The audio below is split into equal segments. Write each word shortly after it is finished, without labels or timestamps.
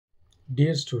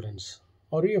Dear students,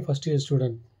 are you a first year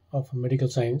student of medical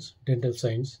science, dental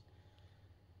science,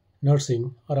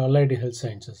 nursing, or allied health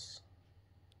sciences?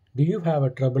 Do you have a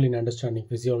trouble in understanding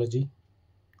physiology?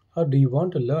 Or do you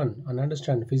want to learn and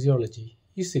understand physiology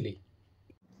easily?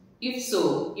 If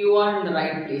so, you are in the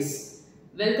right place.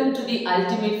 Welcome to the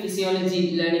ultimate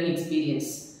physiology learning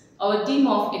experience. Our team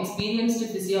of experienced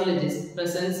physiologists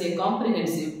presents a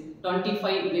comprehensive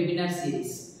 25 webinar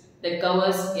series that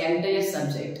covers the entire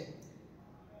subject,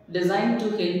 designed to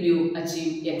help you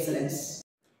achieve excellence.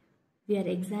 We are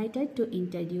excited to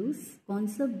introduce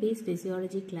concept-based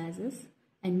physiology classes,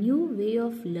 a new way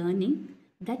of learning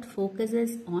that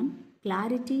focuses on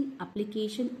clarity,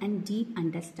 application, and deep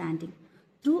understanding.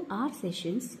 Through our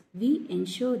sessions, we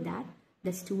ensure that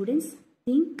the students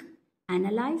think,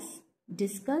 analyze,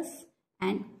 discuss,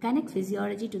 and connect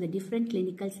physiology to the different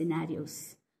clinical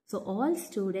scenarios. So all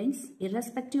students,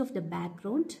 irrespective of the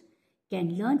background,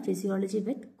 can learn physiology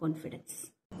with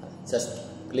confidence. Just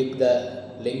click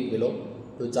the link below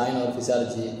to join our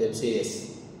physiology web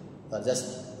series for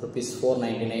just rupees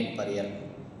 499 per year.